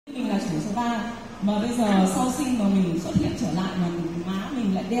Mình là chủ số 3 mà bây giờ sau sinh mà mình xuất hiện trở lại mà má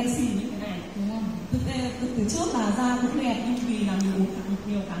mình lại đen xì như thế này, đúng không? Từ trước là da cũng đẹp nhưng vì là mình uống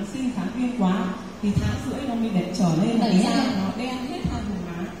nhiều kháng sinh kháng viêm quá thì tháng rưỡi nó mình để trở nên là cái da nó đen hết hai vùng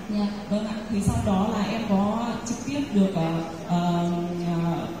má. Vâng ạ. Thì sau đó là em có trực tiếp được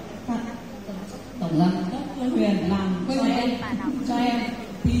tổng giám đốc Huyền làm cho em.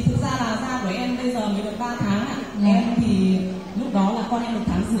 Thì thực ra là da của em bây giờ mới được 3 tháng ạ. Em thì lúc đó là con em được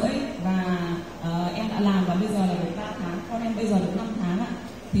tháng rưỡi và em đã làm và bây giờ là được 3 tháng, con em bây giờ được 5 tháng ạ.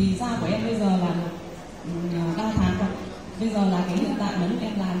 Thì da của em bây giờ là được 3 tháng rồi. Bây giờ là cái hiện tại mà lúc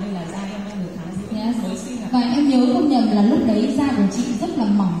em làm đây là da em đang được tháng rưỡi mới sinh ạ. Và em nhớ không nhầm là lúc đấy da của chị rất là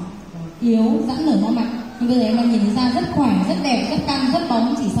mỏng, yếu, giãn nở mau mạch. Nhưng bây giờ em đang nhìn thấy da rất khỏe, rất đẹp, rất căng, rất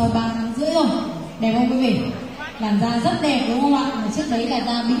bóng chỉ sau 3 tháng rưỡi rồi. Đẹp không quý vị? Làn da rất đẹp đúng không ạ? Mà trước đấy là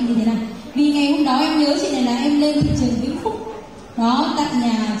da bị như thế này. Vì ngày hôm đó em nhớ chị này là em lên thị trường Vĩnh Phúc đó, tại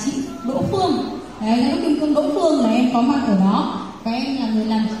nhà chị Đỗ Phương đấy, Đỗ Kim Cương Đỗ Phương là em có mặt ở đó và em là người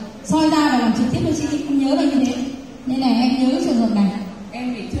làm soi da và làm trực tiếp cho chị, em nhớ là như thế nên là em nhớ trường hợp này.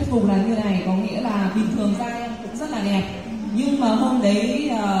 Em bị thuyết phục là như này, có nghĩa là bình thường da em cũng rất là đẹp nhưng mà hôm đấy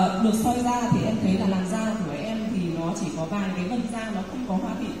được soi da thì em thấy là làn da của em thì nó chỉ có vài cái vân da, nó không có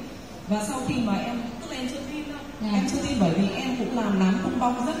hoa thị. Và sau khi mà em, tức là em chưa tin đâu, em chưa tin bởi vì em cũng làm nám không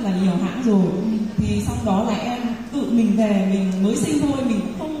bong rất là nhiều hãng rồi. Thì sau đó là em tự mình về, mình mới sinh thôi, mình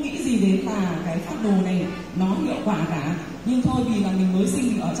cũng không nghĩ gì đến là cái phác đồ này nó hiệu quả cả. Nhưng thôi vì là mình mới sinh,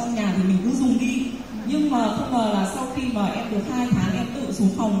 mình ở trong nhà thì mình cứ dùng đi. Nhưng mà không ngờ là sau khi mà em được 2 tháng em tự xuống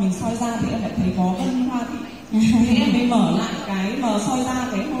phòng mình soi da thì em lại thấy có vân hoa thị. Thì em mới mở lại cái mà soi da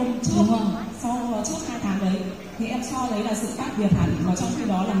cái hôm trước, sau trước 2 tháng đấy. Thì em so đấy là sự khác biệt hẳn, mà trong khi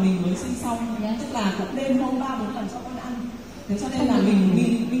đó là mình mới sinh xong, tức là cũng đêm hôm 3-4 lần cho con ăn. Thế cho nên là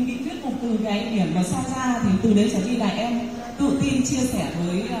mình bị thuyết phục từ cái điểm mà soi da. Thì từ đấy trở đi là em tự tin chia sẻ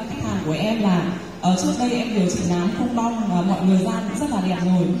với khách hàng của em là ở trước đây em điều trị nám không bong và mọi người da cũng rất là đẹp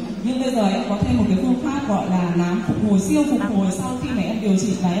rồi, nhưng bây giờ em có thêm một cái phương pháp gọi là nám phục hồi, siêu phục hồi sau khi mà em điều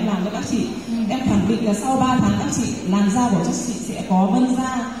trị và em làm cho các chị. Em khẳng định là sau 3 tháng các chị làm da của các chị sẽ có vân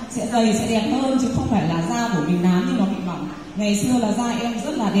da, sẽ dày, sẽ đẹp hơn chứ không phải là da của mình nám nhưng nó bị mỏng. Ngày xưa là da em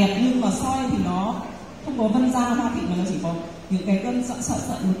rất là đẹp nhưng mà soi thì nó không có vân da hoa thị mà nó chỉ có những cái vân sợi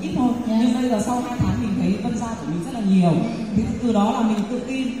một ít thôi. Nhưng bây giờ sau 2 tháng mình thấy vân da của mình rất là nhiều. Thì từ đó là mình tự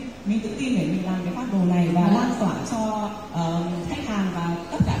tin để mình làm cái phác đồ này và lan tỏa cho khách hàng và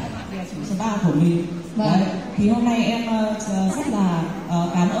tất cả các bạn bè chủ số 3 của mình. Đấy. Thì hôm nay em rất là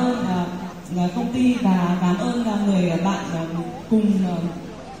cảm ơn công ty và cảm ơn người bạn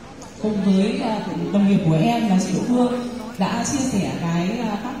cùng với đồng nghiệp của em là chị Đỗ Phương đã chia sẻ cái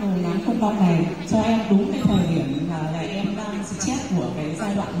phác đồ nám không bong này cho em đúng cái thời điểm là em đang stress của cái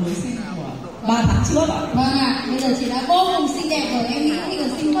giai đoạn mới sinh của 3 tháng trước ạ. Vâng ạ, bây giờ chị đã vô cùng xinh đẹp rồi, em nghĩ bây giờ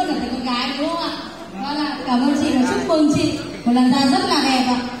xinh hơn là thấy con gái đúng không ạ? Vâng ạ, cảm ơn chị và chúc mừng chị một làn da rất là đẹp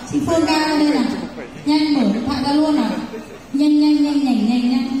ạ. Chị Phương ca ra đây nào, nhanh mở điện thoại ra luôn nào, nhanh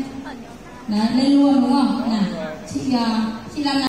nhanh. Đấy, lên luôn đúng không? Nào, chị làm